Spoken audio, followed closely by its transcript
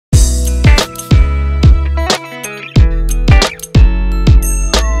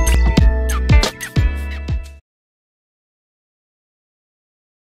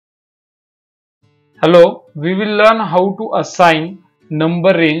Hello, we will learn how to assign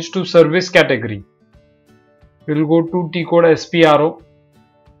number range to service category. We will go to T code SPRO,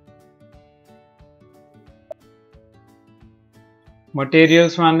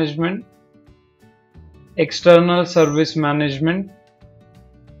 materials management, external service management,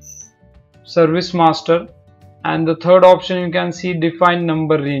 service master, and the third option you can see define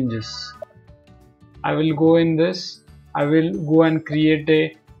number ranges. I will go in this. I will go and create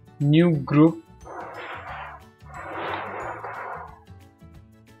a new group.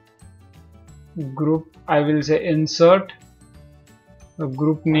 I will say insert. The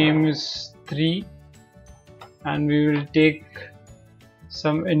group name is 3 and we will take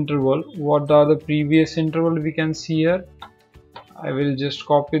some interval. What are the previous interval we can see here? I will just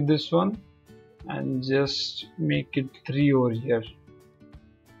copy this one and just make it 3 over here,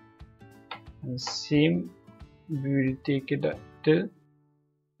 and same we will take it till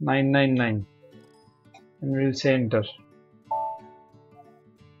 999 and we will say enter.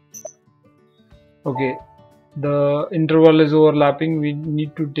 Okay, the interval is overlapping. We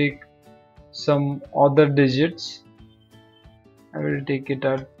need to take some other digits. I will take it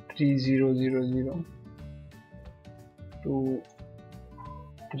at 3000 to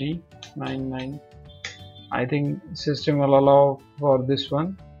 399. I think system will allow for this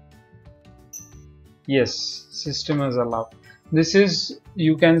one. Yes, system has allowed. This is,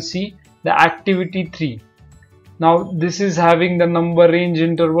 you can see, the activity 3. Now this is having the number range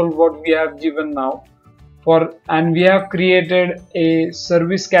interval what we have given now for, and we have created a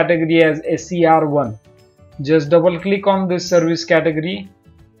service category as SER1. Just double click on this service category,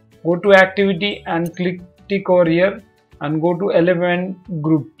 go to activity and tick over here and go to element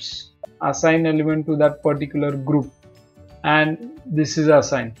groups, assign element to that particular group, and this is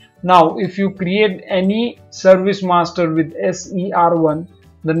assigned. Now if you create any service master with SER1,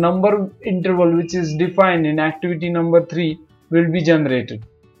 the number interval which is defined in activity number 3 will be generated.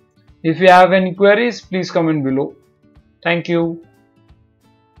 If you have any queries, please comment below. Thank you.